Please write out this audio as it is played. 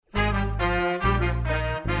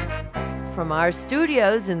from our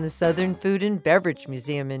studios in the Southern Food and Beverage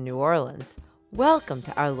Museum in New Orleans, welcome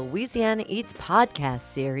to our Louisiana Eats podcast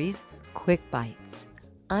series, Quick Bites.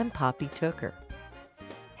 I'm Poppy Tooker.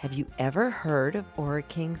 Have you ever heard of Ora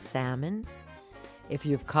King salmon? If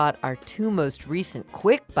you've caught our two most recent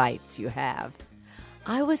Quick Bites, you have.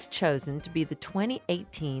 I was chosen to be the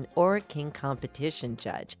 2018 Ora King competition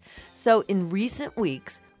judge. So in recent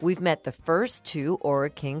weeks, we've met the first two Ora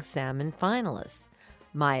King salmon finalists.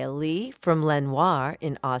 Maya Lee from Lenoir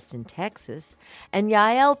in Austin, Texas, and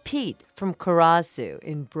Yael Pete from Karasu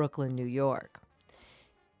in Brooklyn, New York.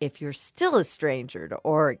 If you're still a stranger to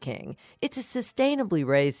Ora King, it's a sustainably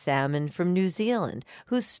raised salmon from New Zealand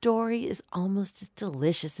whose story is almost as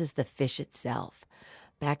delicious as the fish itself.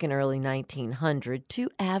 Back in early 1900, two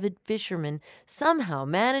avid fishermen somehow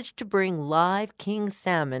managed to bring live king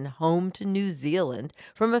salmon home to New Zealand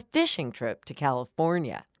from a fishing trip to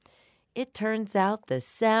California. It turns out the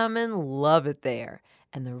salmon love it there,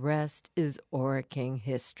 and the rest is Ora King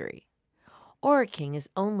history. Ora King is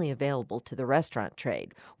only available to the restaurant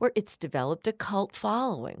trade, where it's developed a cult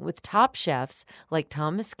following with top chefs like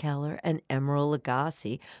Thomas Keller and Emeril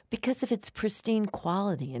Lagasse because of its pristine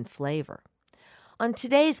quality and flavor. On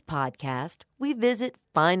today's podcast, we visit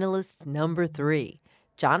finalist number 3,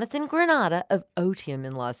 Jonathan Granata of Otium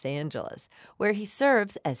in Los Angeles, where he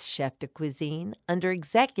serves as chef de cuisine under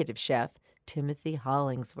executive chef Timothy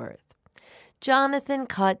Hollingsworth. Jonathan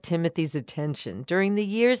caught Timothy's attention during the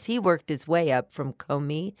years he worked his way up from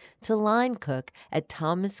commis to line cook at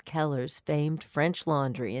Thomas Keller's famed French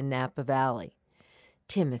Laundry in Napa Valley.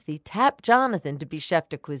 Timothy tapped Jonathan to be chef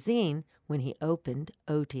de cuisine when he opened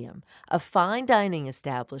Otium, a fine dining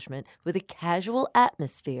establishment with a casual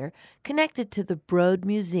atmosphere connected to the Broad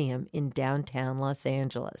Museum in downtown Los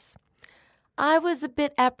Angeles. I was a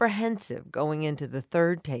bit apprehensive going into the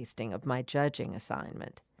third tasting of my judging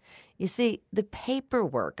assignment. You see, the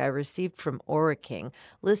paperwork I received from Ora King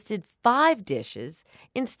listed 5 dishes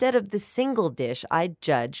instead of the single dish I'd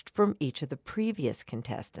judged from each of the previous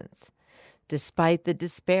contestants. Despite the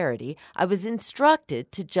disparity, I was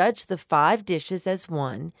instructed to judge the 5 dishes as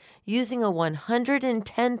one using a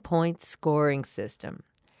 110-point scoring system.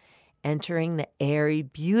 Entering the airy,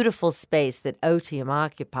 beautiful space that Otium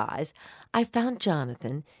occupies, I found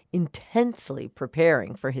Jonathan intensely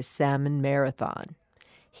preparing for his salmon marathon.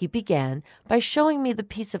 He began by showing me the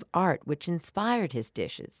piece of art which inspired his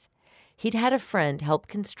dishes. He'd had a friend help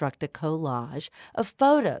construct a collage of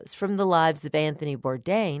photos from the lives of Anthony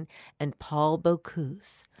Bourdain and Paul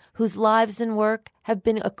Bocuse, whose lives and work have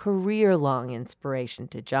been a career-long inspiration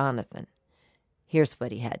to Jonathan. Here's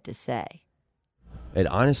what he had to say. It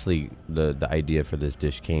honestly, the idea for this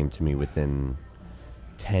dish came to me within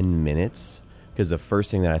 10 minutes, because the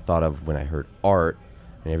first thing that I thought of when I heard art,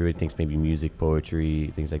 and everybody thinks maybe music,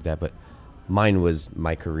 poetry, things like that, but mine was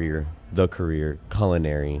my career, the career,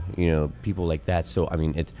 culinary, people like that. So, I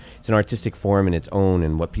mean, it's an artistic form in its own,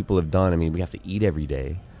 and what people have done, I mean, we have to eat every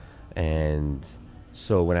day. And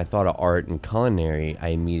so when I thought of art and culinary, I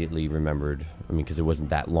immediately remembered, because it wasn't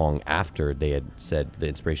that long after they had said the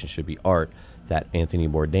inspiration should be art, that Anthony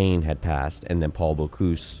Bourdain had passed, and then Paul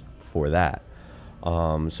Bocuse for that.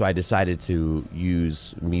 So I decided to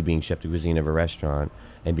use me being chef de cuisine of a restaurant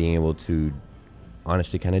and being able to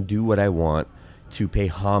honestly kind of do what I want to pay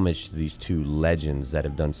homage to these two legends that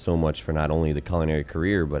have done so much for not only the culinary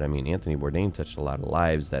career, but Anthony Bourdain touched a lot of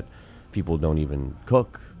lives that people don't even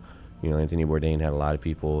cook. Anthony Bourdain had a lot of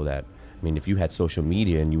people that, if you had social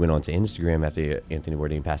media and you went onto Instagram after Anthony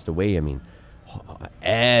Bourdain passed away,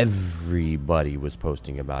 everybody was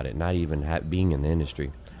posting about it, not even being in the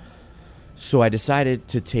industry. So I decided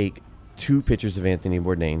to take 2 pictures of Anthony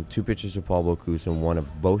Bourdain, 2 pictures of Paul Bocuse, and one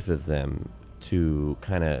of both of them to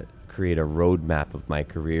kind of create a roadmap of my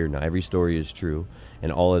career. Now, every story is true,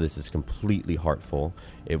 and all of this is completely heartful.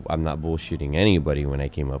 I'm not bullshitting anybody when I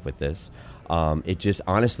came up with this. It just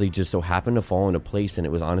honestly just so happened to fall into place, and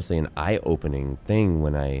it was honestly an eye-opening thing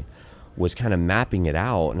when I was kind of mapping it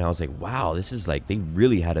out, and I was like, wow, this is they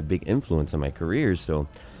really had a big influence on my career. So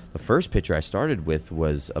the first picture I started with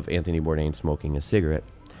was of Anthony Bourdain smoking a cigarette.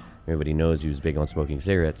 Everybody knows he was big on smoking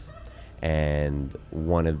cigarettes. And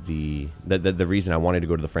one of the reason I wanted to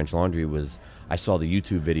go to the French Laundry was I saw the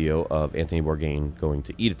YouTube video of Anthony Bourdain going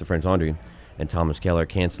to eat at the French Laundry and Thomas Keller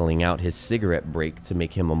canceling out his cigarette break to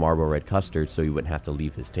make him a Marlboro Red Custard so he wouldn't have to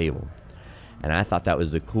leave his table. And I thought that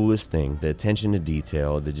was the coolest thing, the attention to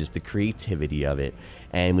detail, the creativity of it.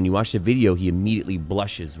 And when you watch the video, he immediately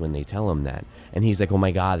blushes when they tell him that. And he's like, oh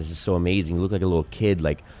my God, this is so amazing. You look like a little kid.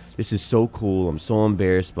 This is so cool. I'm so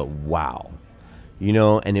embarrassed, but wow.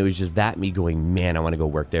 And it was just me going, man, I want to go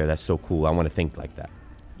work there. That's so cool. I want to think like that.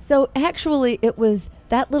 So actually, it was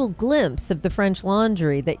that little glimpse of the French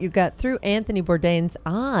Laundry that you got through Anthony Bourdain's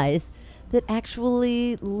eyes that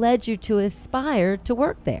actually led you to aspire to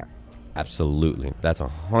work there. Absolutely. That's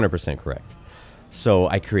 100% correct. So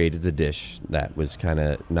I created the dish that was kind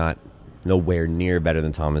of nowhere near better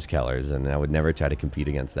than Thomas Keller's, and I would never try to compete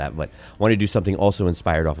against that, but I wanted to do something also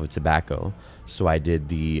inspired off of tobacco. So I did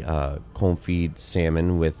the confit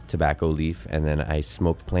salmon with tobacco leaf, and then I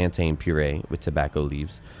smoked plantain puree with tobacco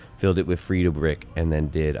leaves, filled it with Frito brick, and then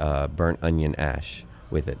did burnt onion ash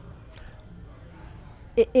with it.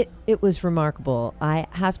 It was remarkable. I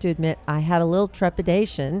have to admit, I had a little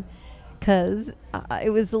trepidation because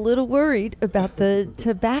I was a little worried about the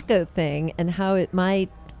tobacco thing and how it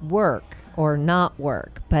might work or not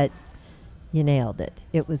work, but you nailed it.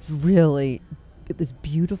 It was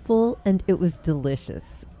beautiful and it was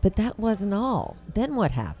delicious. But that wasn't all. Then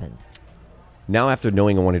what happened? Now, after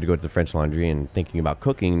knowing I wanted to go to the French Laundry and thinking about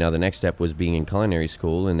cooking, now the next step was being in culinary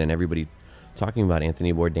school, and then everybody talking about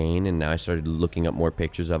Anthony Bourdain, and now I started looking up more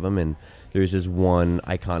pictures of him, and there's this one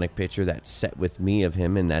iconic picture that's set with me of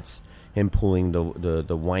him, and that's him pulling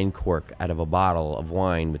the wine cork out of a bottle of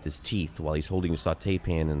wine with his teeth while he's holding a saute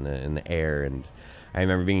pan in the air. And I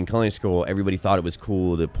remember being in culinary school, everybody thought it was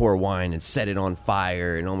cool to pour wine and set it on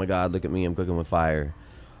fire, and oh my God, look at me, I'm cooking with fire.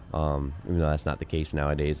 Even though that's not the case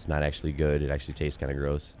nowadays. It's not actually good. It actually tastes kind of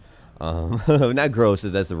gross. Not gross,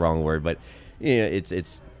 that's the wrong word, but yeah,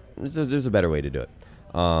 there's a better way to do it.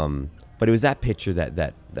 But it was that picture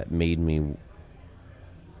that made me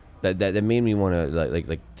that made me want to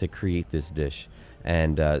like to create this dish,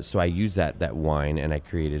 and so I used that wine, and I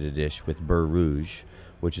created a dish with Beurre Rouge,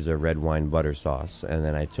 which is a red wine butter sauce, and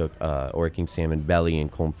then I took Ora King salmon belly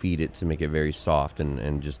and confit it to make it very soft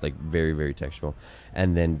and just like very, very textural,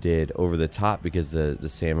 and then did over the top, because the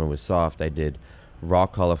salmon was soft, I did raw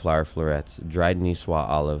cauliflower florets, dried Niçoise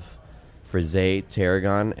olive, frisée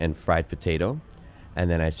tarragon, and fried potato, and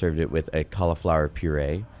then I served it with a cauliflower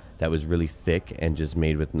puree that was really thick and just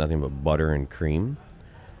made with nothing but butter and cream,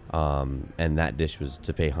 and that dish was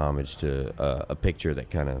to pay homage to a picture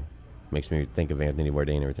that kind of makes me think of Anthony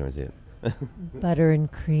Bourdain every time I see it. Butter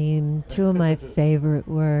and cream, two of my favorite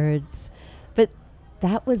words. But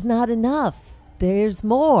that was not enough. There's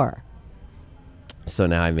more. So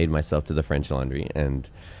now I made myself to the French Laundry, and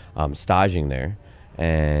staging there.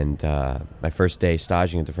 And my first day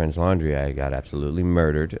staging at the French Laundry, I got absolutely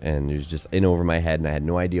murdered, and it was just in over my head, and I had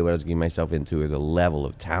no idea what I was getting myself into or the level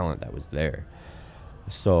of talent that was there.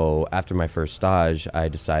 So after my first stage, I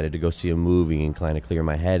decided to go see a movie and kind of clear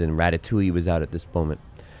my head, and Ratatouille was out at this moment,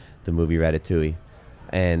 the movie Ratatouille.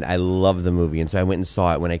 And I loved the movie, and so I went and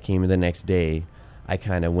saw it. When I came in the next day, I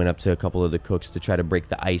kind of went up to a couple of the cooks to try to break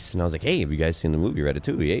the ice, and I was like, hey, have you guys seen the movie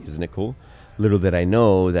Ratatouille? Hey, isn't it cool? Little did I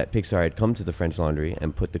know that Pixar had come to the French Laundry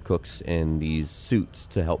and put the cooks in these suits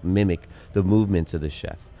to help mimic the movements of the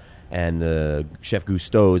chef. And the Chef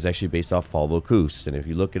Gusteau is actually based off Paul Bocuse. And if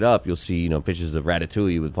you look it up, you'll see, pictures of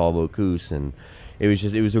Ratatouille with Paul Bocuse. And it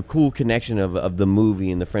was a cool connection of the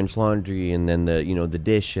movie and the French Laundry, and then the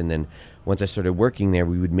dish. And then once I started working there,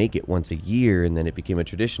 we would make it once a year, and then it became a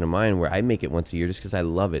tradition of mine where I make it once a year just because I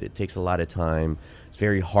love it. It takes a lot of time. It's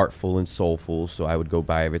very heartful and soulful, so I would go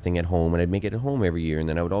buy everything at home, and I'd make it at home every year, and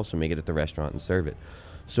then I would also make it at the restaurant and serve it.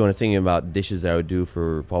 So when I was thinking about dishes that I would do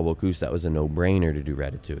for Paul Bocuse, that was a no-brainer to do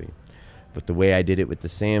Ratatouille. But the way I did it with the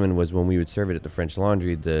salmon was when we would serve it at the French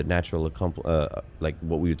Laundry, the natural,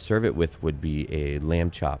 what we would serve it with would be a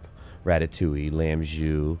lamb chop, ratatouille, lamb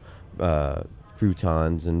jus,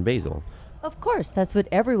 croutons, and basil. Of course, that's what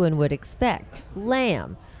everyone would expect.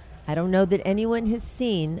 Lamb. I don't know that anyone has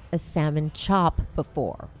seen a salmon chop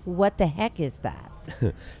before. What the heck is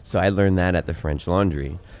that? So I learned that at the French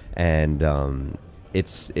Laundry, and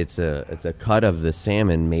it's a cut of the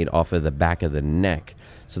salmon made off of the back of the neck.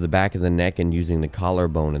 So the back of the neck, and using the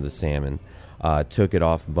collarbone of the salmon, took it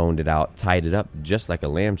off, boned it out, tied it up just like a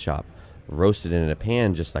lamb chop, roasted it in a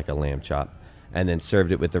pan just like a lamb chop, and then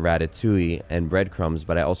served it with the ratatouille and breadcrumbs.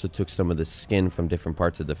 But I also took some of the skin from different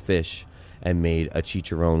parts of the fish and made a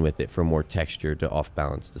chicharron with it for more texture to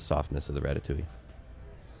off-balance the softness of the ratatouille.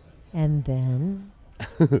 And then?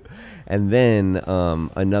 And then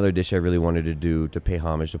another dish I really wanted to do to pay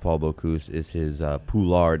homage to Paul Bocuse is his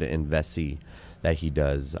poulard and vessie that he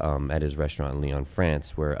does at his restaurant in Lyon,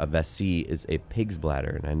 France, where a vessie is a pig's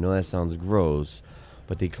bladder. And I know that sounds gross,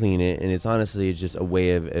 but they clean it, and it's just a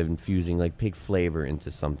way of infusing like pig flavor into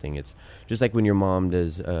something. It's just like when your mom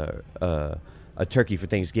does a turkey for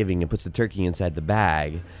Thanksgiving and puts the turkey inside the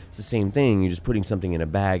bag. It's the same thing. You're just putting something in a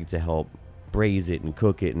bag to help braise it and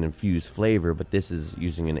cook it and infuse flavor, but this is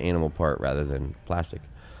using an animal part rather than plastic.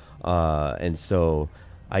 And so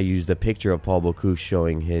I used a picture of Paul Bocuse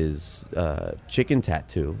showing his chicken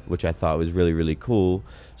tattoo, which I thought was really, really cool.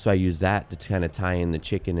 So I used that to kind of tie in the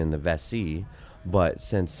chicken and the vessie. But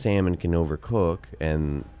since salmon can overcook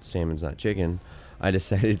and salmon's not chicken, I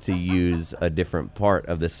decided to use a different part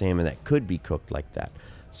of the salmon that could be cooked like that.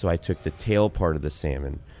 So I took the tail part of the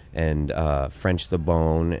salmon and Frenched the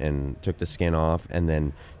bone and took the skin off. And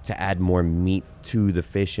then to add more meat to the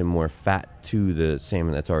fish and more fat to the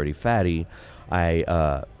salmon that's already fatty,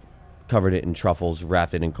 I covered it in truffles,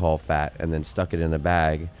 wrapped it in caul fat, and then stuck it in a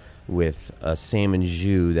bag with a salmon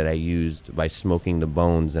jus that I used by smoking the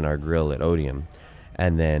bones in our grill at Odium,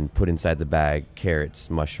 and then put inside the bag carrots,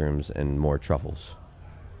 mushrooms, and more truffles.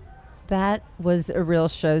 That was a real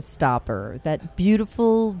showstopper. That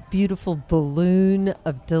beautiful, beautiful balloon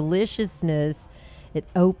of deliciousness. It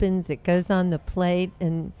opens, it goes on the plate,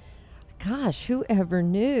 and gosh, whoever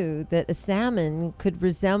knew that a salmon could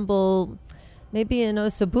resemble maybe an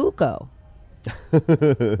ossobuco?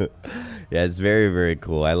 Yeah, it's very, very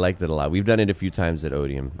cool. I liked it a lot. We've done it a few times at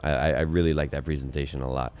Odium. I really like that presentation a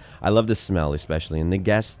lot. I love the smell especially, and the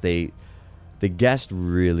guests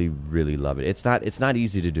really, really love it. It's not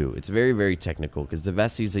easy to do. It's very, very technical because the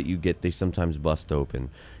vessies that you get, they sometimes bust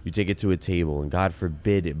open. You take it to a table, and God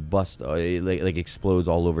forbid it like explodes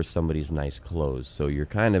all over somebody's nice clothes. So you're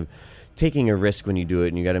kind of taking a risk when you do it,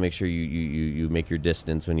 and you got to make sure you make your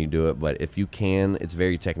distance when you do it. But if you can, it's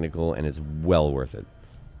very technical, and it's well worth it.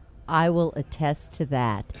 I will attest to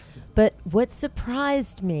that. But what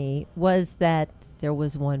surprised me was that there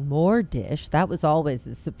was one more dish. That was always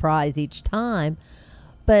a surprise each time.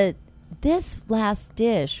 But this last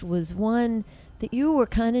dish was one that you were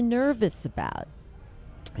kind of nervous about.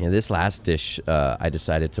 Yeah, this last dish, I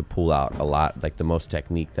decided to pull out a lot, like the most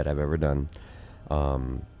technique that I've ever done,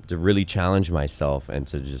 to really challenge myself and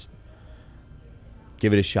to just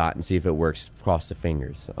give it a shot and see if it works. Cross the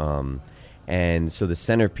fingers. And so the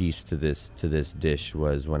centerpiece to this dish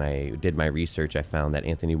was, when I did my research, I found that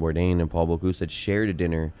Anthony Bourdain and Paul Bocuse had shared a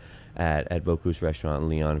dinner at Bocuse Restaurant in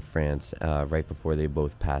Lyon, France, right before they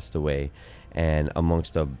both passed away. And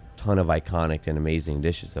amongst a ton of iconic and amazing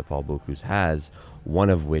dishes that Paul Bocuse has, one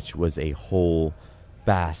of which was a whole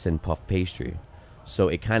bass and puff pastry. So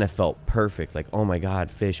it kind of felt perfect, like, oh my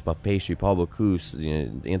God, fish, puff pastry, Paul Bocuse,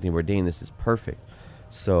 Anthony Bourdain, this is perfect.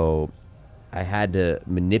 So I had to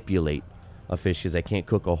manipulate a fish because I can't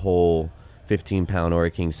cook a whole 15-pound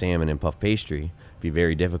Ora King salmon in puff pastry. It'd be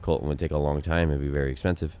very difficult and would take a long time. It'd be very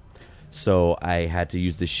expensive. So I had to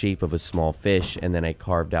use the shape of a small fish, and then I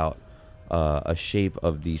carved out a shape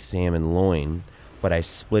of the salmon loin, but I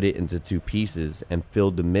split it into two pieces and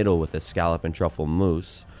filled the middle with a scallop and truffle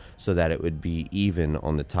mousse so that it would be even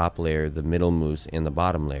on the top layer, the middle mousse, and the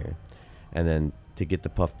bottom layer. And then to get the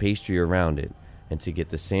puff pastry around it, and to get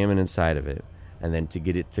the salmon inside of it, and then to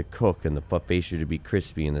get it to cook and the puff pastry to be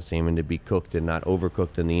crispy and the salmon to be cooked and not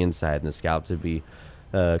overcooked on the inside and the scallop to be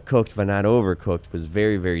cooked but not overcooked, was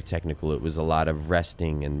very, very technical. It was a lot of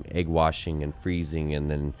resting and egg washing and freezing and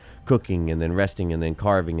then cooking and then resting and then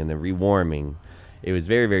carving and then rewarming. It was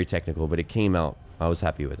very, very technical, but it came out. I was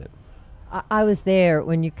happy with it. I was there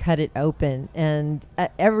when you cut it open, and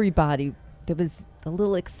everybody, there was a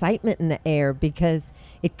little excitement in the air because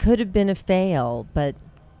it could have been a fail, but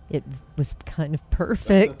it was kind of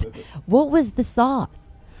perfect. What was the sauce?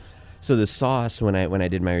 So the sauce, when I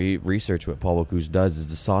did my research, what Paul Bocuse does is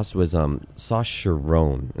the sauce was sauce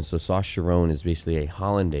Chiron. And so sauce Chiron is basically a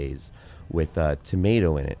hollandaise with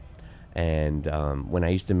tomato in it. And when I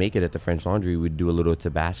used to make it at the French Laundry, we'd do a little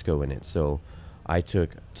Tabasco in it. So I took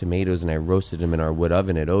tomatoes and I roasted them in our wood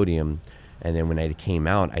oven at Odium. And then when I came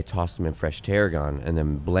out, I tossed them in fresh tarragon and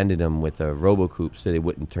then blended them with a Robocoupe so they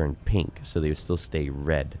wouldn't turn pink, so they would still stay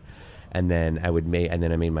red. And then I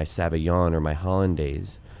made my Sabayon or my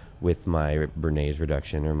hollandaise with my Bernaise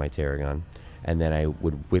reduction or my tarragon. And then I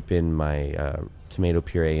would whip in my tomato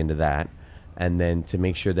puree into that. And then to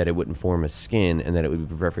make sure that it wouldn't form a skin and that it would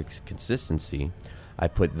be perfect consistency, I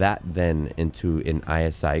put that then into an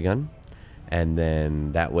ISI gun. And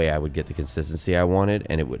then that way I would get the consistency I wanted,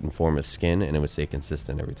 and it wouldn't form a skin, and it would stay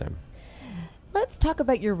consistent every time. Let's talk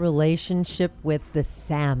about your relationship with the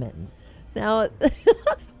salmon. Now,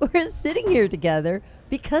 we're sitting here together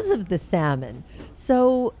because of the salmon.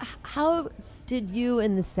 So how did you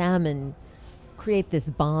and the salmon create this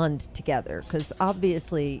bond together? Because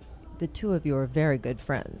obviously the two of you are very good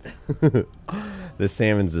friends. The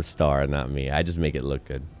salmon's the star, not me. I just make it look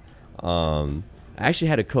good. I actually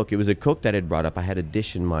had a cook. It was a cook that had brought up. I had a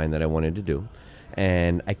dish in mind that I wanted to do,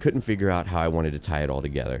 and I couldn't figure out how I wanted to tie it all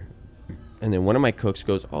together. And then one of my cooks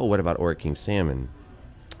goes, "Oh, what about Ora King salmon?"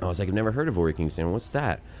 I was like, "I've never heard of Ora King salmon. What's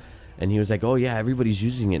that?" And he was like, oh yeah, everybody's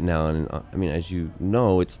using it now. And I mean, as you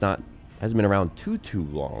know, hasn't been around too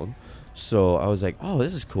long. So I was like, oh,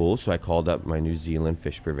 this is cool. So I called up my New Zealand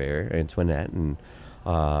fish purveyor, Antoinette, and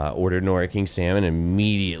ordered an Ora King salmon, and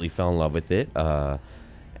immediately fell in love with it.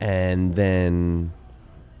 And then,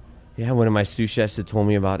 one of my sous chefs had told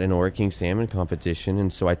me about an Ora King salmon competition.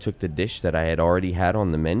 And so I took the dish that I had already had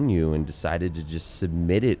on the menu and decided to just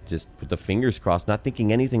submit it, just with the fingers crossed, not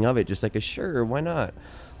thinking anything of it, just like, sure, why not?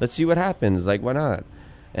 Let's see what happens. Like, why not?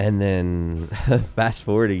 And then fast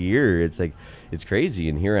forward a year, it's like, it's crazy.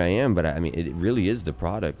 And here I am. But I mean, it really is the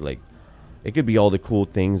product. Like, it could be all the cool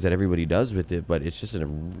things that everybody does with it, but it's just a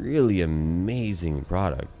really amazing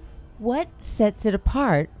product. What sets it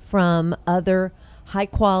apart from other high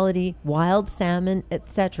quality wild salmon,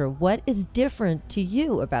 etc.? What is different to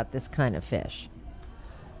you about this kind of fish?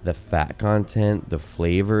 The fat content, the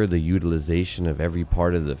flavor, the utilization of every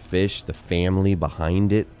part of the fish, the family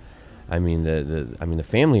behind it. I mean, the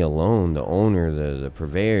family alone, the owner, the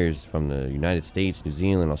purveyors from the United States, New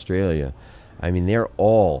Zealand, Australia. I mean, they're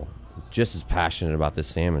all just as passionate about this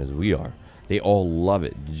salmon as we are. They all love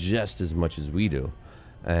it just as much as we do.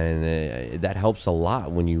 And that helps a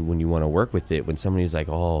lot when you want to work with it. When somebody's like,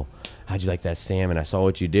 oh, how'd you like that salmon? I saw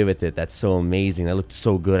what you did with it. That's so amazing. That looked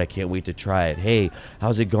so good. I can't wait to try it. Hey,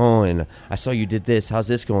 how's it going? I saw you did this. How's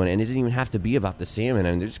this going? And it didn't even have to be about the salmon.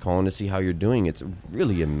 I mean, they're just calling to see how you're doing. It's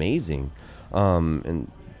really amazing.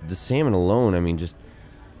 And the salmon alone, I mean, just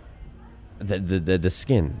the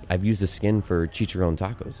skin. I've used the skin for chicharron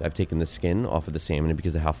tacos. I've taken the skin off of the salmon, and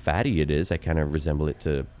because of how fatty it is, I kind of resemble it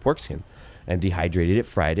to pork skin. And dehydrated it,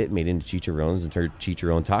 fried it, made it into chicharrones, and turned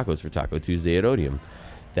chicharron tacos for Taco Tuesday at Otium.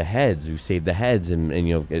 The heads, we've saved the heads, and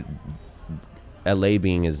you know, LA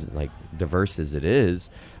being as like diverse as it is,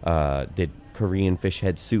 did Korean fish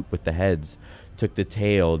head soup with the heads. Took the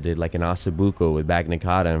tail, did like an ossobuco with bagna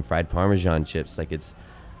cotta and fried Parmesan chips. Like, it's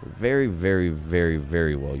very, very, very,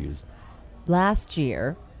 very well used. Last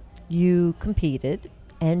year, you competed,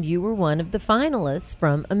 and you were one of the finalists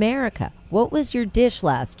from America. What was your dish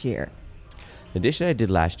last year? The dish that I did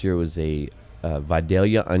last year was a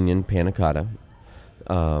Vidalia onion panna cotta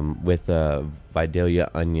with a Vidalia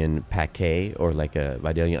onion pâté, or like a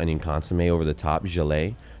Vidalia onion consommé over the top,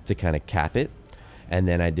 gelée, to kind of cap it. And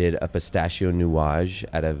then I did a pistachio nuage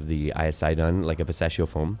out of the ISI done, like a pistachio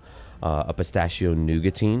foam, a pistachio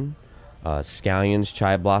nougatine, scallions,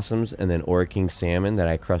 chive blossoms, and then Ora King salmon that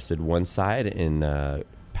I crusted one side in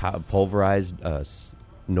pulverized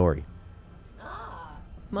nori.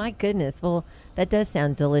 My goodness. Well, that does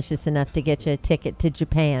sound delicious enough to get you a ticket to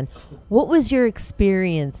Japan. What was your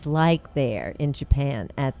experience like there in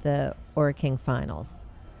Japan at the Ora King finals?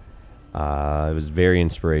 It was very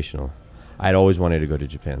inspirational. I'd always wanted to go to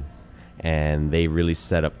Japan, and they really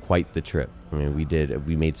set up quite the trip. I mean,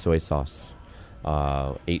 we made soy sauce,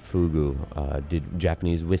 ate fugu, did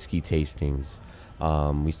Japanese whiskey tastings.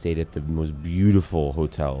 We stayed at the most beautiful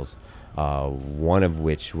hotels. One of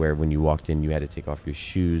which, where when you walked in, you had to take off your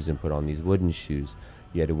shoes and put on these wooden shoes.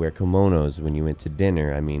 You had to wear kimonos when you went to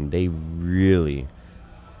dinner. I mean, they really,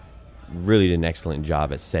 really did an excellent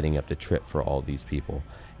job at setting up the trip for all these people.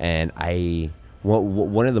 And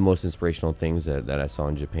one of the most inspirational things that I saw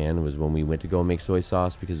in Japan was when we went to go make soy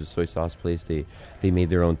sauce, because the soy sauce place, they made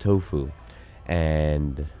their own tofu.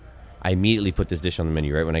 And I immediately put this dish on the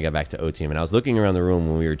menu right when I got back to OTM, and I was looking around the room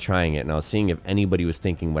when we were trying it, and I was seeing if anybody was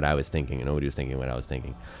thinking what I was thinking, and nobody was thinking what I was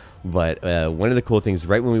thinking. But one of the cool things,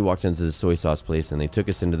 right when we walked into the soy sauce place and they took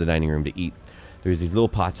us into the dining room to eat, there was these little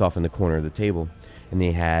pots off in the corner of the table, and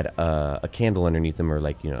they had a candle underneath them, or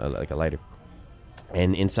like a lighter.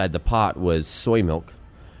 And inside the pot was soy milk,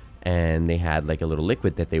 and they had like a little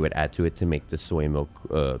liquid that they would add to it to make the soy milk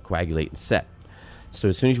coagulate and set. So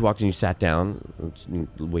as soon as you walked in, you sat down,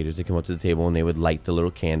 waiters would come up to the table, and they would light the little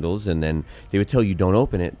candles, and then they would tell you, don't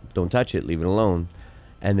open it, don't touch it, leave it alone.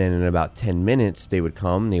 And then in about 10 minutes, they would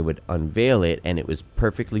come, they would unveil it, and it was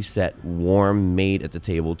perfectly set, warm, made at the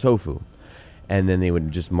table tofu. And then they would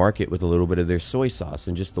just mark it with a little bit of their soy sauce,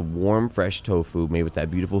 and just the warm, fresh tofu made with that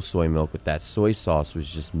beautiful soy milk with that soy sauce was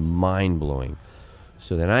just mind-blowing.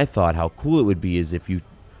 So then I thought how cool it would be is if you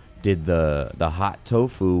did the hot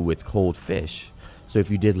tofu with cold fish. So if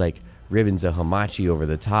you did like ribbons of hamachi over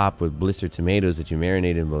the top with blistered tomatoes that you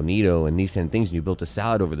marinated in bonito and these kind of things, and you built a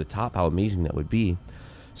salad over the top, how amazing that would be.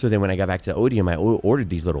 So then when I got back to Otium, I ordered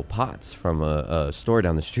these little pots from a store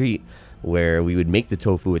down the street where we would make the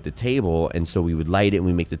tofu at the table, and so we would light it and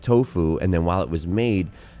we make the tofu, and then while it was made,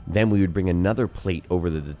 then we would bring another plate over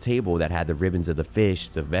to the table that had the ribbons of the fish,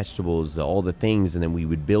 the vegetables, all the things, and then we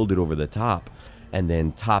would build it over the top and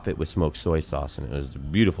then top it with smoked soy sauce, and it was a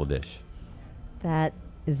beautiful dish. That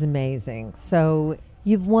is amazing. So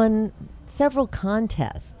you've won several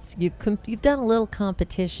contests. You've done a little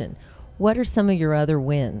competition. What are some of your other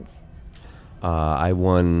wins? I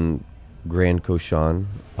won Grand Cochon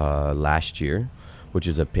last year, which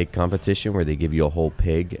is a pig competition where they give you a whole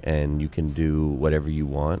pig and you can do whatever you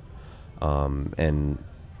want. And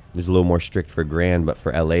there's a little more strict for Grand, but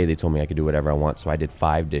for LA, they told me I could do whatever I want. So I did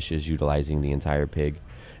 5 dishes utilizing the entire pig.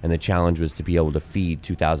 And the challenge was to be able to feed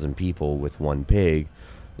 2,000 people with one pig.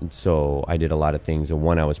 And so I did a lot of things. And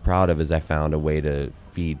one I was proud of is I found a way to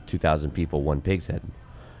feed 2,000 people one pig's head.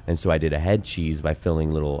 And so I did a head cheese by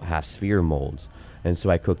filling little half sphere molds. And so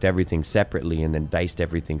I cooked everything separately and then diced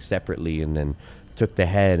everything separately and then took the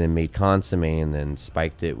head and made consomme and then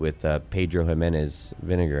spiked it with Pedro Jimenez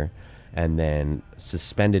vinegar and then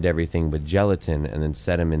suspended everything with gelatin and then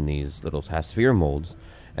set them in these little half sphere molds.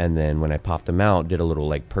 And then when I popped them out, did a little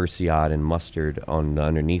like persillade and mustard on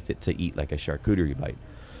underneath it to eat like a charcuterie bite.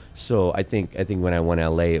 So I think when I won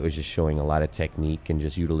LA, it was just showing a lot of technique and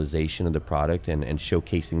just utilization of the product and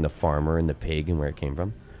showcasing the farmer and the pig and where it came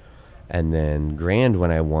from. And then Grand,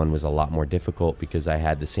 when I won, was a lot more difficult because I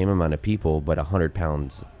had the same amount of people, but 100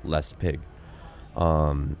 pounds less pig.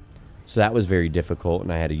 So that was very difficult,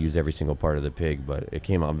 and I had to use every single part of the pig, but it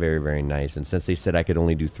came out very, very nice. And since they said I could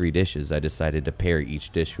only do 3 dishes, I decided to pair each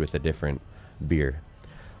dish with a different beer.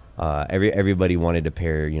 Everybody wanted to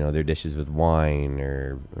pair, their dishes with wine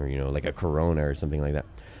or like a Corona or something like that.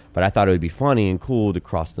 But I thought it would be funny and cool to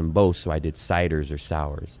cross them both, so I did ciders or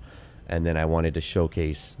sours. And then I wanted to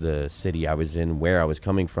showcase the city I was in, where I was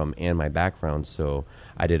coming from, and my background. So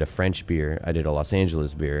I did a French beer, I did a Los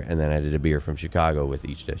Angeles beer, and then I did a beer from Chicago with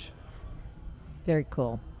each dish. Very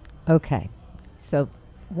cool. Okay. So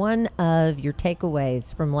one of your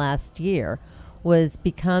takeaways from last year was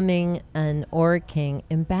becoming an Ora King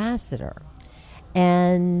ambassador.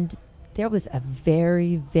 And there was a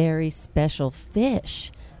very, very special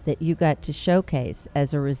fish that you got to showcase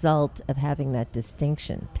as a result of having that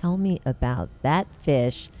distinction. Tell me about that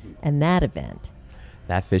fish and that event.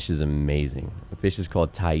 That fish is amazing. The fish is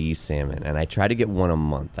called Tai salmon, and I try to get one a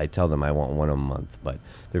month. I tell them I want one a month, but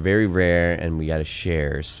they're very rare, and we got to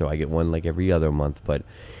share, so I get one like every other month. But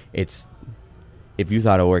it's, if you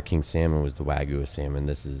thought Ora King salmon was the Wagyu of salmon,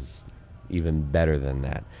 this is even better than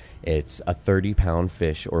that. It's a 30-pound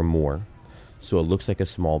fish or more, so it looks like a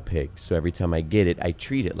small pig. So every time I get it, I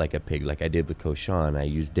treat it like a pig, like I did with Cochon. I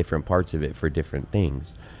use different parts of it for different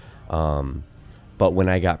things. But when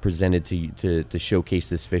I got presented to showcase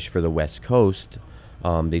this fish for the West Coast,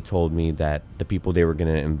 they told me that the people they were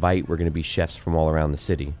going to invite were going to be chefs from all around the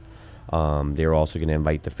city. They were also going to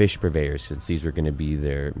invite the fish purveyors, since these were going to be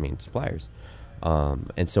their main suppliers.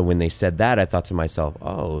 And so when they said that, I thought to myself,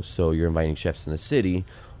 oh, so you're inviting chefs in the city.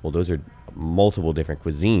 Well, those are multiple different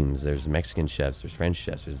cuisines. There's Mexican chefs, there's French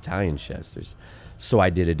chefs, there's Italian chefs. So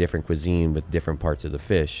I did a different cuisine with different parts of the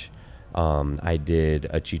fish. I did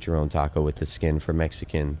a chicharron taco with the skin for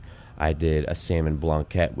Mexican. I did a salmon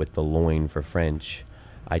blanquette with the loin for French.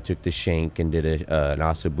 I took the shank and did an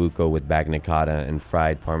ossobuco with bagnacotta and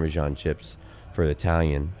fried Parmesan chips for the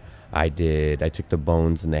Italian. I took the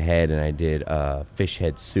bones and the head and I did fish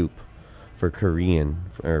head soup for Korean,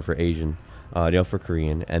 or for Asian, for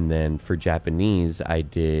Korean. And then for Japanese, I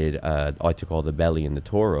took all the belly and the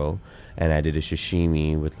toro, and I did a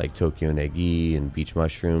sashimi with like Tokyo negi and beach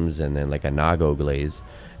mushrooms and then like a nago glaze,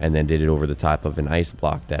 and then did it over the top of an ice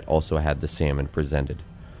block that also had the salmon presented.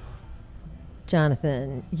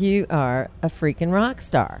 Jonathan, you are a freaking rock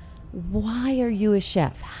star. Why are you a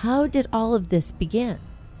chef? How did all of this begin?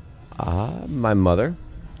 My mother,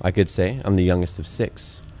 I could say. I'm the youngest of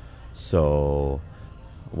 6. So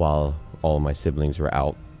while all my siblings were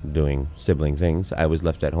out doing sibling things, I was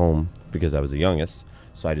left at home because I was the youngest.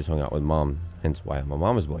 So I just hung out with mom, hence why I'm a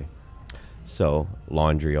mama's boy. So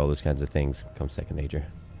laundry, all those kinds of things come second nature.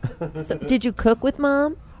 So did you cook with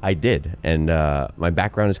mom? I did. And my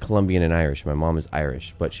background is Colombian and Irish. My mom is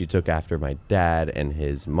Irish, but she took after my dad and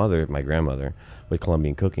his mother, my grandmother, with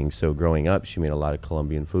Colombian cooking. So growing up, she made a lot of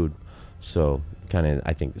Colombian food. So kind of,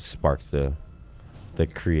 I think, sparked the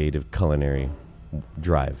creative culinary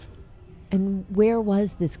drive. And where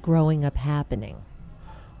was this growing up happening?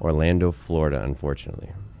 Orlando, Florida, unfortunately.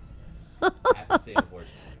 I have to say unfortunately.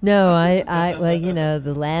 No, well,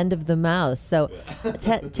 the land of the mouse. So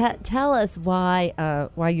tell us why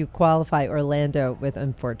you qualify Orlando with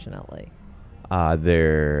unfortunately.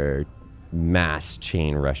 They're mass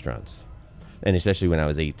chain restaurants. And especially when I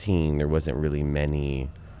was 18, there wasn't really many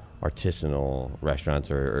artisanal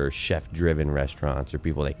restaurants or chef-driven restaurants or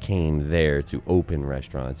people that came there to open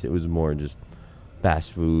restaurants. It was more just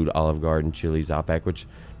fast food, Olive Garden, Chili's, Outback, which,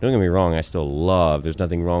 don't get me wrong, I still love. There's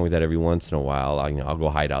nothing wrong with that every once in a while. I'll go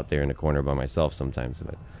hide out there in a corner by myself sometimes.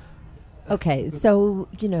 But Okay, so,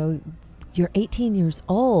 you're 18 years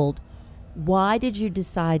old. Why did you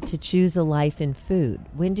decide to choose a life in food?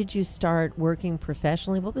 When did you start working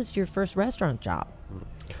professionally? What was your first restaurant job?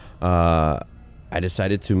 I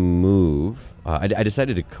decided to move. I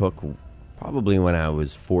decided to cook probably when I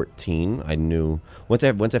was 14. I knew once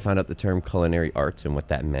I found out the term culinary arts and what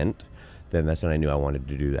that meant, then that's when I knew I wanted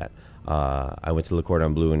to do that. I went to Le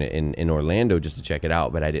Cordon Bleu in Orlando just to check it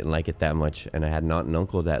out, but I didn't like it that much. And I had an aunt and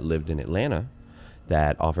uncle that lived in Atlanta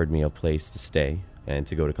that offered me a place to stay and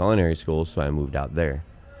to go to culinary school, so I moved out there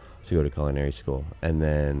to go to culinary school. And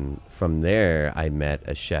then from there, I met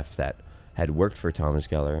a chef that had worked for Thomas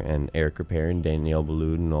Keller and Eric Ripert and Danielle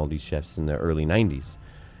Boulud and all these chefs in the early 90s.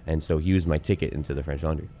 And so he was my ticket into the French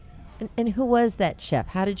Laundry. And who was that chef?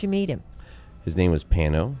 How did you meet him? His name was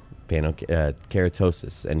Pano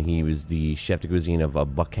Keratosis, and he was the chef de cuisine of a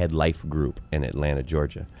Buckhead Life Group in Atlanta,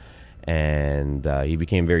 Georgia. And he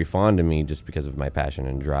became very fond of me just because of my passion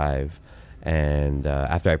and drive. And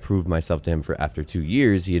after I proved myself to him after 2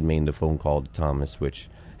 years, he had made the phone call to Thomas, which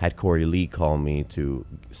had Corey Lee call me to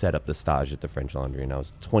set up the stage at the French Laundry. And I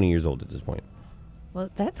was 20 years old at this point. Well,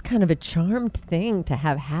 that's kind of a charmed thing to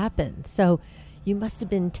have happen. So you must have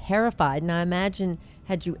been terrified. And I imagine,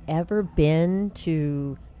 had you ever been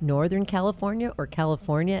to Northern California or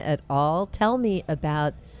California at all? Tell me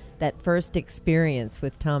about that first experience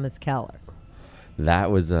with Thomas Keller.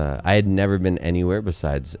 That was, I had never been anywhere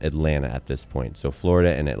besides Atlanta at this point. So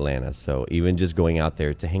Florida and Atlanta. So even just going out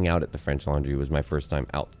there to hang out at the French Laundry was my first time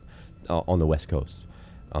out on the West Coast.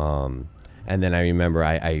 And then I remember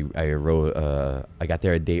I got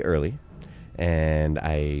there a day early, and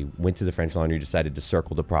I went to the French Laundry, decided to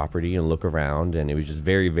circle the property and look around, and it was just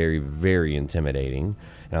very, very, very intimidating.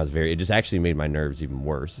 And it just actually made my nerves even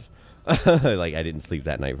worse. Like, I didn't sleep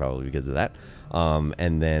that night probably because of that.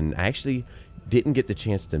 And then I actually didn't get the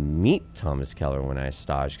chance to meet Thomas Keller when I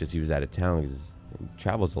staged because he was out of town because he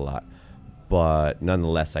travels a lot. But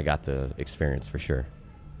nonetheless, I got the experience for sure.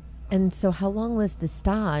 And so how long was the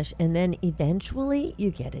stage? And then eventually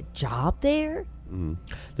you get a job there?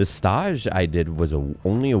 The stage I did was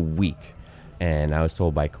only a week. And I was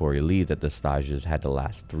told by Corey Lee that the stages had to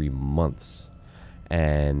last 3 months.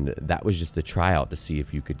 And that was just a tryout to see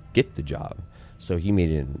if you could get the job. So he made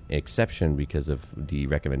an exception because of the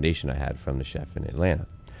recommendation I had from the chef in Atlanta.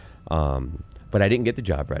 But I didn't get the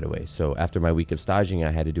job right away. So after my week of staging,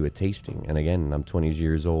 I had to do a tasting. And again, I'm 20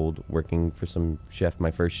 years old, working for some chef, my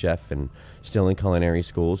first chef, and still in culinary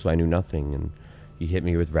school, so I knew nothing. And he hit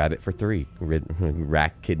me with rabbit for $3,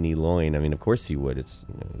 rack, kidney, loin. I mean, of course he would. It's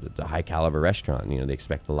a high-caliber restaurant. They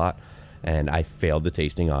expect a lot. And I failed the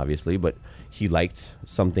tasting, obviously, but he liked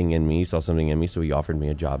something in me, saw something in me, so he offered me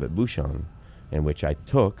a job at Bouchon, in which I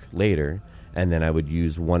took later. And then I would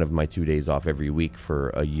use one of my 2 days off every week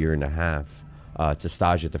for a year and a half to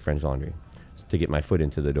stage at the French Laundry to get my foot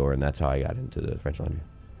into the door, and that's how I got into the French Laundry.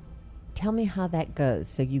 Tell me how that goes.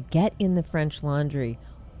 So you get in the French Laundry.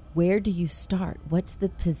 Where do you start? What's the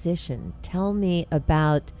position? Tell me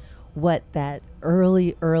about what that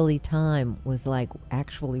early time was like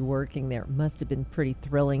actually working there. It must have been pretty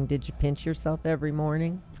thrilling. Did you pinch yourself every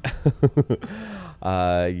morning?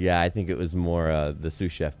 Yeah, I think it was more the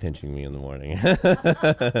sous chef pinching me in the morning.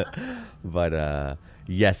 But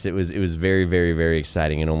yes, it was very, very, very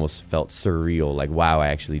exciting and almost felt surreal. Like, wow, I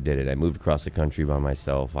actually did it. I moved across the country by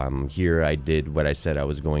myself. I'm here. I did what I said I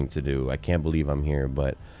was going to do. I can't believe I'm here,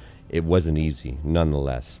 but it wasn't easy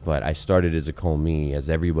nonetheless. But I started as a commis, as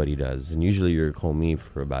everybody does. And usually you're a commis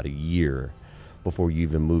for about a year before you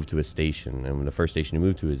even move to a station. And when the first station you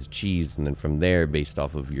move to is cheese, and then from there, based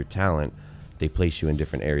off of your talent, they place you in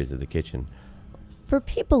different areas of the kitchen. For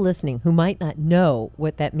people listening who might not know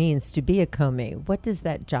what that means to be a commis, what does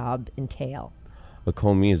that job entail? A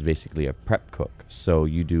commis is basically a prep cook. So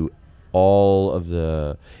you do all of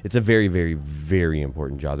it's a very, very, very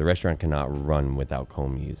important job. The restaurant cannot run without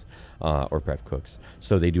commis or prep cooks.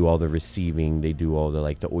 So they do all the receiving, they do all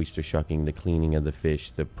the oyster shucking, the cleaning of the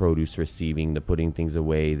fish, the produce receiving, the putting things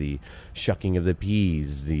away, the shucking of the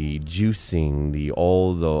peas, the juicing,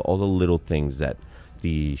 all the little things that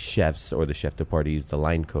the chefs or the chef de parties, the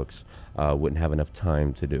line cooks, wouldn't have enough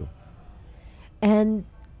time to do. And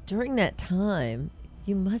during that time,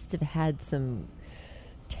 you must have had some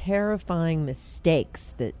terrifying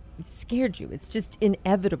mistakes that scared you. It's just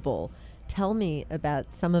inevitable. Tell me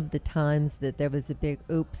about some of the times that there was a big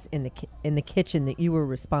oops in the kitchen that you were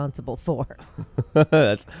responsible for.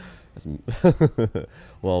 That's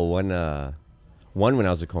well, One, when I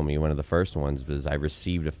was a Comey, one of the first ones was I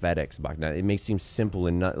received a FedEx box. Now, it may seem simple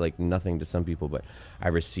and like nothing to some people, but I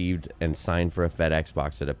received and signed for a FedEx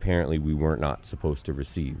box that apparently we weren't not supposed to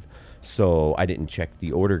receive. So I didn't check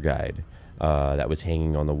the order guide that was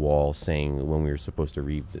hanging on the wall saying when we were supposed to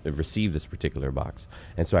receive this particular box.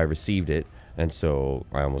 And so I received it, and so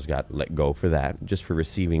I almost got let go for that, just for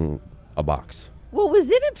receiving a box. What was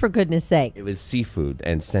in it, for goodness sake? It was seafood,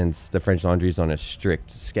 and since the French Laundry is on a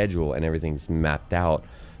strict schedule and everything's mapped out,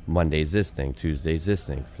 Monday's this thing, Tuesday's this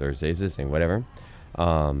thing, Thursday's this thing, whatever,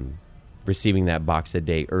 receiving that box a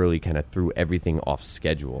day early kind of threw everything off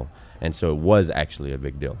schedule, and so it was actually a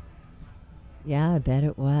big deal. Yeah, I bet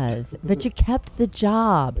it was. But you kept the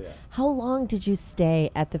job. Yeah. How long did you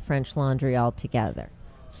stay at the French Laundry altogether?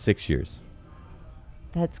 6 years.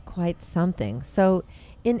 That's quite something. So,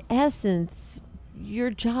 in essence,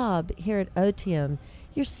 your job here at Otium,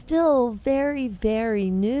 you're still very,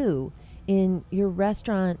 very new in your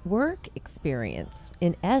restaurant work experience,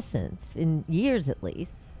 in essence, in years at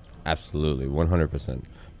least. Absolutely, 100%.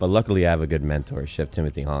 But luckily, I have a good mentor, Chef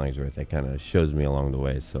Timothy Hollingsworth, that kind of shows me along the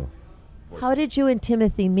way. So, how did you and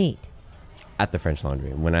Timothy meet? At the French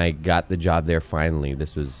Laundry. When I got the job there finally,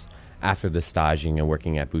 this was after the staging and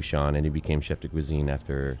working at Bouchon, and he became chef de cuisine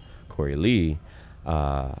after Corey Lee.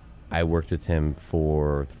 I worked with him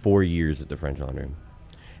for 4 years at the French Laundry.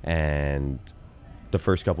 And the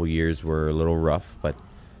first couple years were a little rough, but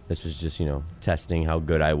this was just, testing how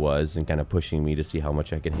good I was and kind of pushing me to see how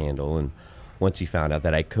much I could handle. And once he found out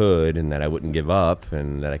that I could and that I wouldn't give up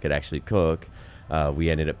and that I could actually cook, we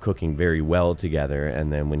ended up cooking very well together. And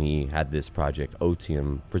then when he had this project,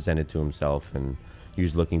 Otium, presented to himself and he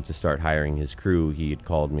was looking to start hiring his crew, he had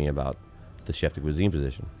called me about the chef de cuisine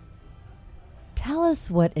position. Tell us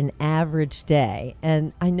what an average day,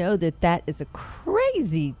 and I know that is a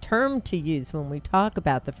crazy term to use when we talk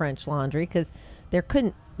about the French Laundry, because there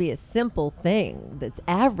couldn't be a simple thing that's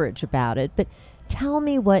average about it, but tell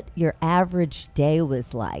me what your average day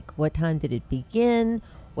was like. What time did it begin?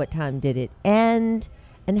 What time did it end?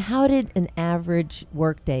 And how did an average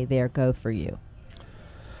work day there go for you?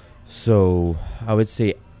 So I would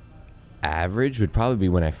say average would probably be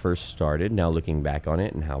when I first started, now looking back on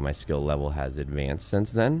it and how my skill level has advanced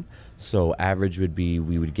since then. So average would be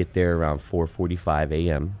we would get there around 4:45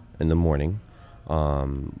 a.m. in the morning.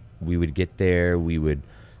 We would get there, we would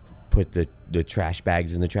put the trash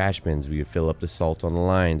bags in the trash bins, we would fill up the salt on the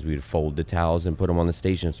lines, we would fold the towels and put them on the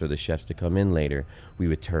stations for the chefs to come in later. We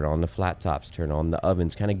would turn on the flat tops, turn on the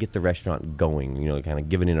ovens, kind of get the restaurant going, kind of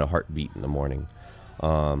giving it a heartbeat in the morning.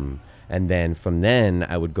 And then from then,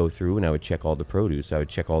 I would go through and I would check all the produce. I would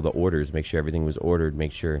check all the orders, make sure everything was ordered,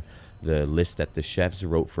 make sure the list that the chefs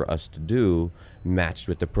wrote for us to do matched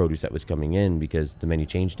with the produce that was coming in, because the menu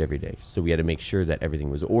changed every day. So we had to make sure that everything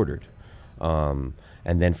was ordered. And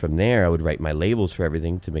then from there, I would write my labels for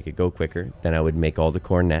everything to make it go quicker. Then I would make all the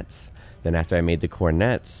cornets. Then after I made the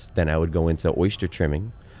cornets, then I would go into oyster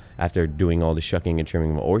trimming. After doing all the shucking and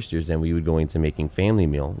trimming of oysters, then we would go into making family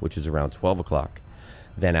meal, which is around 12 o'clock.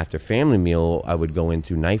 Then after family meal, I would go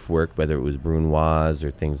into knife work, whether it was brunoise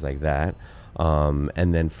or things like that.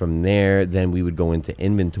 And then from there, then we would go into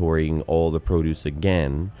inventorying all the produce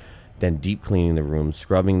again, then deep cleaning the room,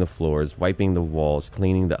 scrubbing the floors, wiping the walls,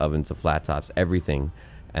 cleaning the ovens, the flat tops, everything,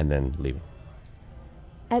 and then leaving.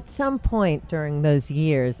 At some point during those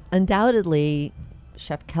years, undoubtedly,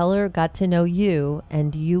 Chef Keller got to know you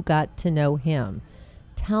and you got to know him.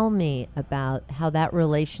 Tell me about how that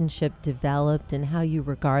relationship developed and how you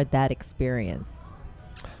regard that experience.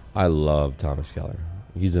 I love Thomas Keller.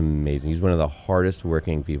 He's amazing. He's one of the hardest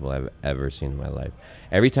working people I've ever seen in my life.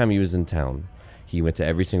 Every time he was in town, he went to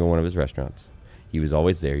every single one of his restaurants. He was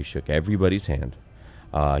always there. He shook everybody's hand.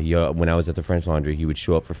 When I was at the French Laundry, he would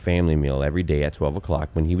show up for family meal every day at 12 o'clock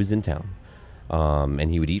when he was in town.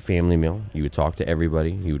 And he would eat family meal. He would talk to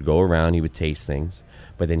everybody. He would go around. He would taste things.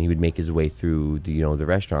 But then he would make his way through the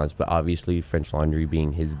restaurants. But obviously, French Laundry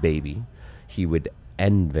being his baby, he would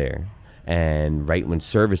end there. And right when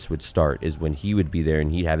service would start is when he would be there,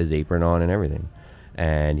 and he'd have his apron on and everything.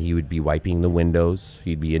 And he would be wiping the windows.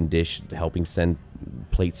 He'd be in dish, helping send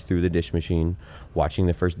plates through the dish machine, watching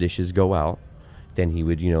the first dishes go out. Then he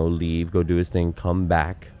would, leave, go do his thing, come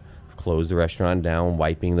back, close the restaurant down,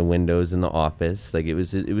 wiping the windows in the office. Like it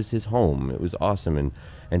was his home. It was awesome.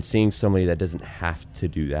 And seeing somebody that doesn't have to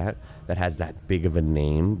do that has that big of a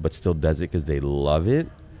name, but still does it because they love it,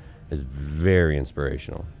 is very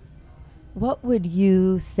inspirational. What would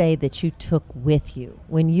you say that you took with you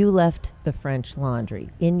when you left the French Laundry?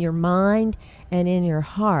 In your mind and in your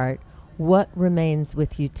heart, what remains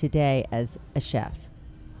with you today as a chef?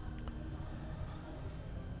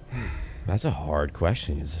 That's a hard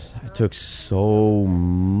question. I took so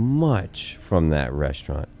much from that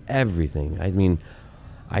restaurant. Everything. I mean,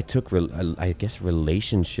 I took, I guess,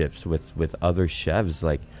 relationships with other chefs.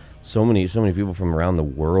 Like so many people from around the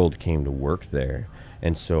world came to work there,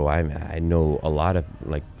 and so I know a lot of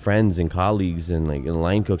like friends and colleagues and like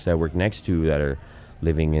line cooks I work next to that are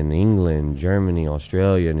living in England, Germany,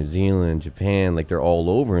 Australia, New Zealand, Japan. Like they're all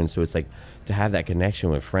over, and so it's like to have that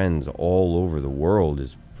connection with friends all over the world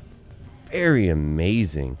is very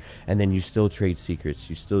amazing. And then you still trade secrets,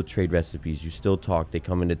 you still trade recipes, you still talk. They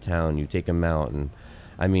come into town, you take them out, and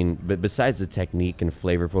I mean, but besides the technique and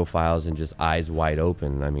flavor profiles and just eyes wide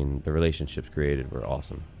open, I mean, the relationships created were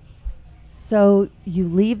awesome. So you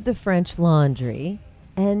leave the French Laundry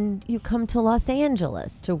and you come to Los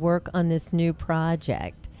Angeles to work on this new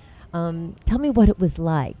project. Tell me what it was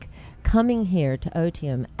like coming here to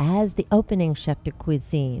Otium as the opening chef de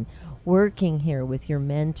cuisine, working here with your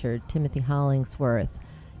mentor, Timothy Hollingsworth.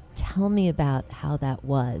 Tell me about how that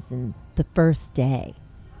was and the first day.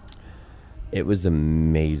 It was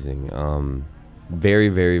amazing. Very,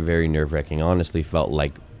 very, very nerve-wracking. Honestly felt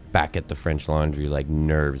like back at the French Laundry, like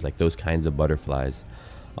nerves, like those kinds of butterflies.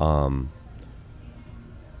 But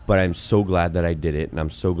I'm so glad that I did it, and I'm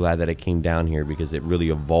so glad that I came down here because it really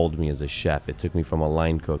evolved me as a chef. It took me from a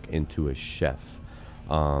line cook into a chef.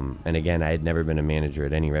 And again, I had never been a manager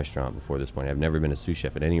at any restaurant before this point. I've never been a sous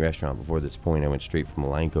chef at any restaurant before this point. I went straight from a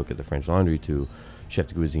line cook at the French Laundry to chef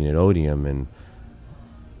de cuisine at Otium, and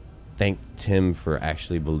thank Tim for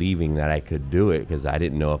actually believing that I could do it, because I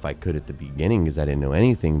didn't know if I could at the beginning because I didn't know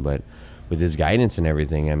anything. But with his guidance and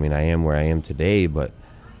everything, I mean, I am where I am today. But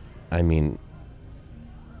I mean,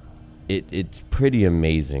 it's pretty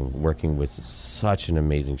amazing working with such an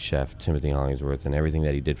amazing chef, Timothy Hollingsworth, and everything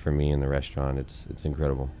that he did for me in the restaurant. It's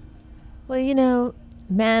incredible. Well, you know,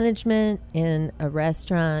 management in a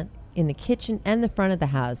restaurant, in the kitchen and the front of the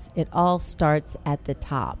house, it all starts at the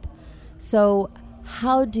top. So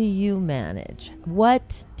how do you manage?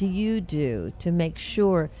 What do you do to make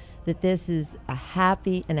sure that this is a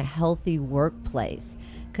happy and a healthy workplace?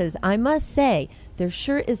 Because I must say, there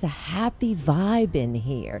sure is a happy vibe in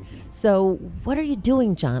here. So what are you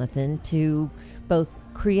doing, Jonathan, to both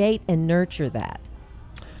create and nurture that?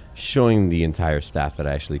 Showing the entire staff that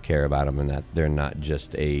I actually care about them and that they're not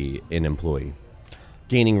just an employee.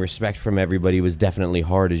 Gaining respect from everybody was definitely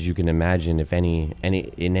hard, as you can imagine. If in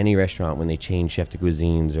any restaurant, when they change chef de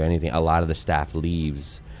cuisines or anything, a lot of the staff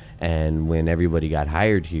leaves. And when everybody got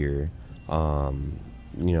hired here, they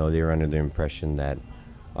were under the impression that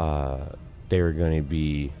they were going to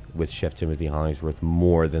be with Chef Timothy Hollingsworth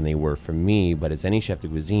more than they were for me. But as any chef de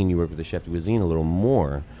cuisine, you work with the chef de cuisine a little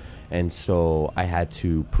more. And so I had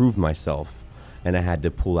to prove myself, and I had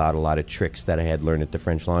to pull out a lot of tricks that I had learned at the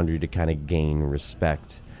French Laundry to kind of gain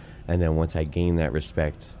respect. And then once I gained that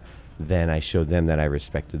respect, then I showed them that I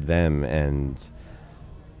respected them. And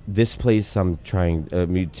this place, I'm trying.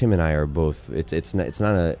 Tim and I are both.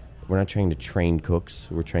 We're not trying to train cooks.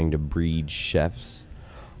 We're trying to breed chefs.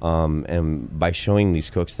 And by showing these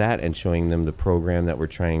cooks that and showing them the program that we're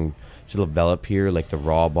trying to develop here, like the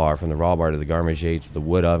raw bar, from the raw bar to the garde manger to the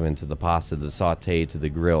wood oven to the pasta, the saute to the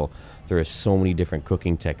grill, there are so many different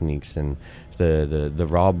cooking techniques. And the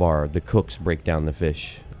raw bar, the cooks break down the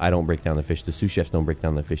fish. I don't break down the fish. The sous chefs don't break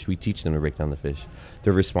down the fish. We teach them to break down the fish.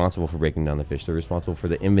 They're responsible for breaking down the fish. They're responsible for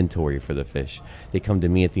the inventory for the fish. They come to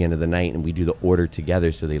me at the end of the night and we do the order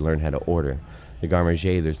together so they learn how to order. The garde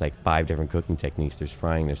manger, there's like 5 different cooking techniques. There's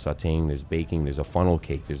frying, there's sauteing, there's baking, there's a funnel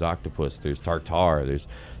cake, there's octopus, there's tartare. There's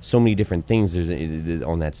so many different things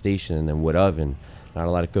on that station. And then wood oven. Not a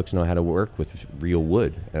lot of cooks know how to work with real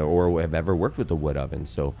wood or have ever worked with a wood oven.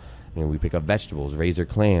 So, we pick up vegetables, razor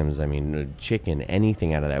clams, chicken,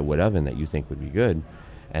 anything out of that wood oven that you think would be good.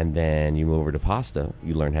 And then you move over to pasta.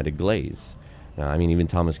 You learn how to glaze. Even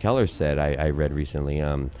Thomas Keller said, I read recently,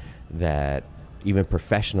 that even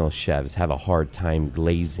professional chefs have a hard time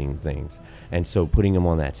glazing things. And so putting them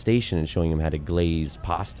on that station and showing them how to glaze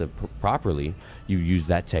pasta properly, you use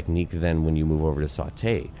that technique then when you move over to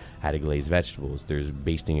saute, how to glaze vegetables. There's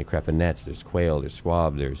basting at crepinets, there's quail, there's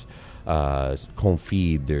squab, there's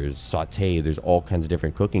confit, there's saute, there's all kinds of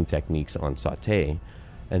different cooking techniques on saute.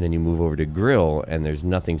 And then you move over to grill and there's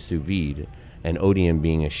nothing sous vide. And Otium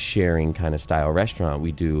being a sharing kind of style restaurant,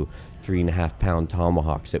 we do 3.5-pound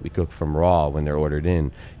tomahawks that we cook from raw when they're ordered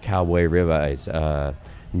in, cowboy ribeyes,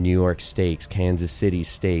 New York steaks, Kansas City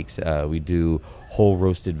steaks. We do whole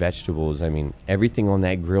roasted vegetables. Everything on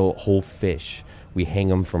that grill, whole fish. We hang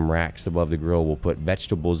them from racks above the grill. We'll put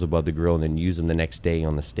vegetables above the grill and then use them the next day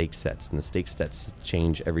on the steak sets. And the steak sets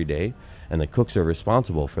change every day, and the cooks are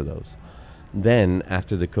responsible for those. Then,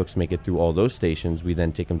 after the cooks make it through all those stations, we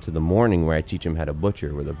then take them to the morning where I teach them how to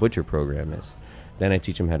butcher, where the butcher program is. Then I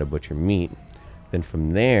teach them how to butcher meat. Then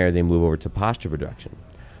from there, they move over to posture production.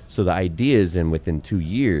 So the idea is, within 2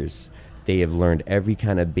 years, they have learned every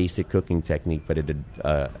kind of basic cooking technique, but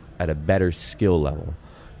at a better skill level,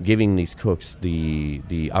 giving these cooks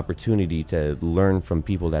the opportunity to learn from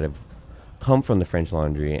people that have come from the French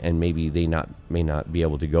Laundry, and maybe they may not be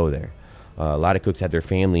able to go there. A lot of cooks have their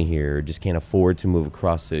family here, just can't afford to move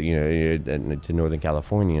across to Northern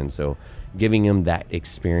California, and so giving them that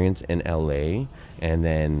experience in LA, and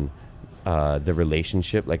then the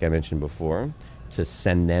relationship, like I mentioned before, to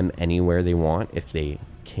send them anywhere they want if they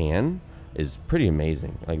can, is pretty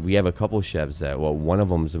amazing. Like, we have a couple chefs that, one of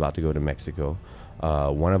them is about to go to Mexico.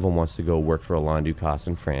 One of them wants to go work for Alain Ducasse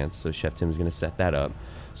in France, so Chef Tim's going to set that up.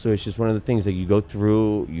 So it's just one of the things that you go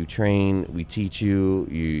through, you train, we teach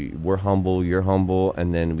you, we're humble, you're humble,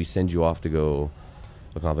 and then we send you off to go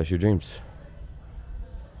accomplish your dreams.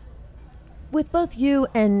 With both you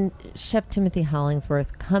and Chef Timothy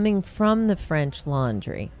Hollingsworth coming from the French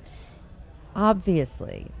Laundry,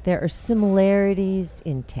 obviously there are similarities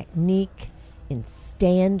in technique, in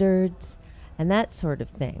standards, and that sort of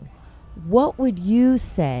thing. What would you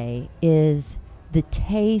say is the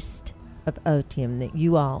taste of Otium that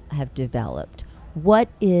you all have developed? What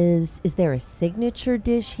is there a signature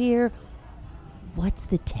dish here? What's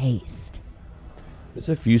the taste? There's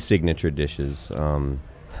a few signature dishes.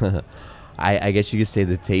 I guess you could say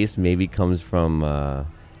the taste maybe comes from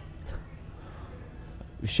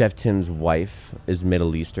Chef Tim's wife is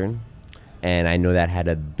Middle Eastern, and I know that had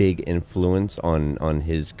a big influence on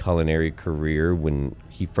his culinary career when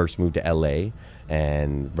he first moved to LA.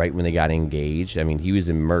 And right when they got engaged, I mean, he was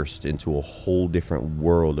immersed into a whole different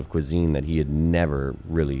world of cuisine that he had never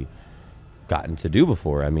really gotten to do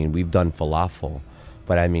before. I mean, we've done falafel,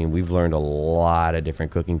 but I mean, we've learned a lot of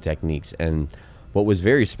different cooking techniques. And what was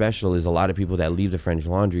very special is a lot of people that leave the French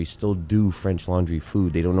Laundry still do French Laundry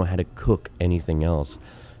food. They don't know how to cook anything else.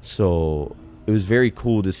 So it was very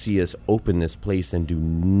cool to see us open this place and do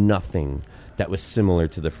nothing that was similar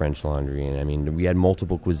to the French Laundry. And I mean, we had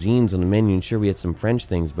multiple cuisines on the menu, and sure, we had some French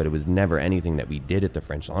things, but it was never anything that we did at the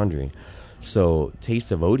French Laundry. So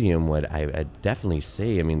Taste of Otium, what I'd definitely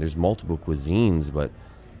say, I mean, there's multiple cuisines, but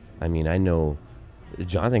I mean, I know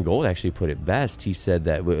Jonathan Gold actually put it best. He said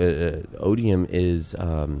that Otium is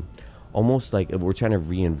almost like we're trying to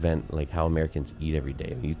reinvent like how Americans eat every day.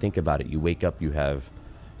 I mean, you think about it, you wake up, you have,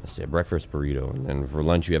 let's say, a breakfast burrito, and then for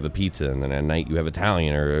lunch you have a pizza, and then at night you have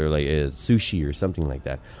Italian or like sushi or something like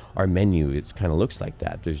that. Our menu, it kind of looks like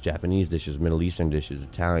that. There's Japanese dishes, Middle Eastern dishes,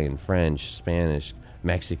 Italian, French, Spanish,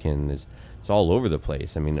 Mexican. It's all over the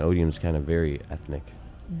place. I mean, Otium's kind of very ethnic.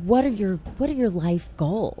 What are your life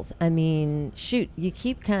goals? I mean, shoot, you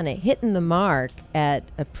keep kind of hitting the mark at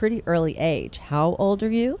a pretty early age. How old are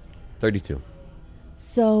you? 32.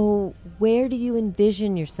 So where do you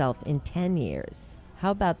envision yourself in 10 years? How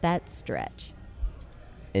about that stretch?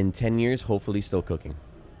 In 10 years, hopefully still cooking.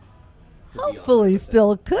 Hopefully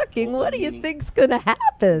still cooking? What do you think's going to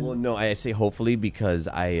happen? Well, no, I say hopefully because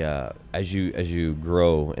as you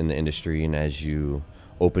grow in the industry and as you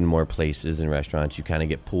open more places and restaurants, you kind of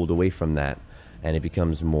get pulled away from that, and it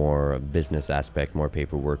becomes more a business aspect, more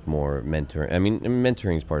paperwork, more mentoring. I mean,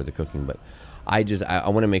 mentoring is part of the cooking, but I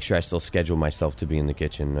want to make sure I still schedule myself to be in the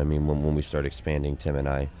kitchen. I mean, when we start expanding, Tim and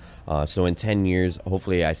I. So in 10 years,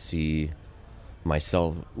 hopefully I see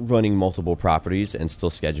myself running multiple properties and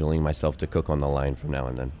still scheduling myself to cook on the line from now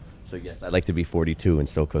and then. So yes, I'd like to be 42 and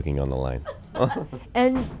still cooking on the line.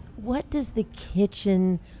 And what does the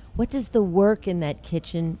work in that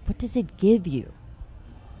kitchen, what does it give you?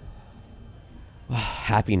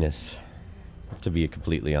 Happiness. To be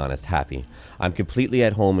completely honest, happy. I'm completely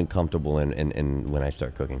at home and comfortable in when I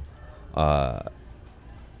start cooking.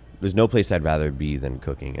 There's no place I'd rather be than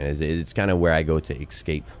cooking. And it's kind of where I go to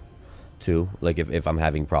escape to. Like if I'm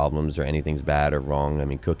having problems or anything's bad or wrong, I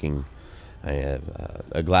mean, cooking, I have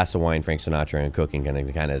a glass of wine, Frank Sinatra, and cooking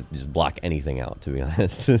can kind of just block anything out, to be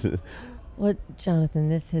honest. Well, Jonathan,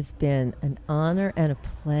 this has been an honor and a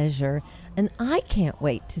pleasure, and I can't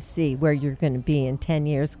wait to see where you're going to be in 10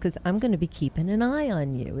 years because I'm going to be keeping an eye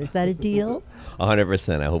on you. Is that a deal?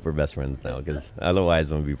 100%. I hope we're best friends now because otherwise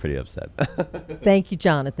I'm going to be pretty upset. Thank you,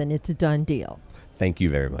 Jonathan. It's a done deal. Thank you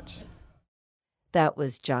very much. That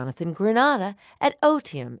was Jonathan Granata at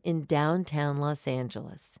Otium in downtown Los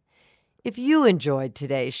Angeles. If you enjoyed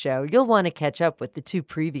today's show, you'll want to catch up with the two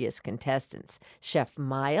previous contestants, Chef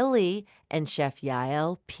Maya Lee and Chef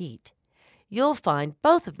Yael Pete. You'll find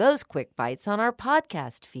both of those quick bites on our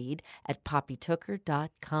podcast feed at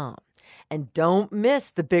poppytooker.com. And don't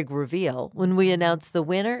miss the big reveal when we announce the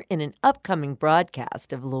winner in an upcoming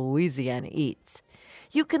broadcast of Louisiana Eats.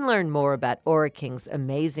 You can learn more about Ora King's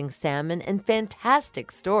amazing salmon and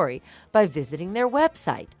fantastic story by visiting their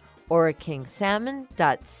website,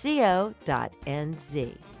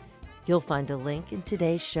 orakingsalmon.co.nz. You'll find a link in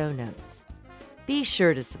today's show notes. Be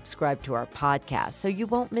sure to subscribe to our podcast so you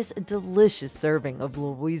won't miss a delicious serving of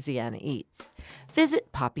Louisiana Eats.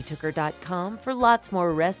 Visit poppytooker.com for lots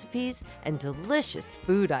more recipes and delicious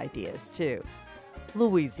food ideas, too.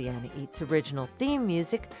 Louisiana Eats original theme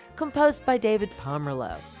music composed by David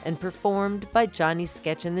Pomerleau and performed by Johnny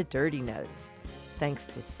Sketch and the Dirty Notes. Thanks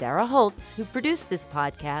to Sarah Holtz, who produced this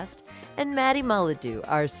podcast, and Maddie Mullidew,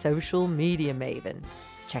 our social media maven.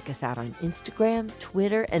 Check us out on Instagram,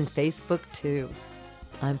 Twitter, and Facebook, too.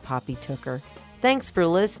 I'm Poppy Tooker. Thanks for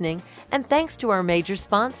listening, and thanks to our major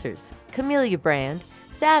sponsors, Camellia Brand,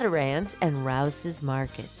 Zatarain's, and Rouse's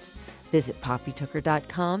Markets. Visit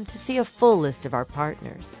poppytooker.com to see a full list of our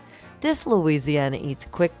partners. This Louisiana Eats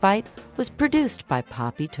Quick Bite was produced by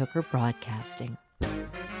Poppy Tooker Broadcasting.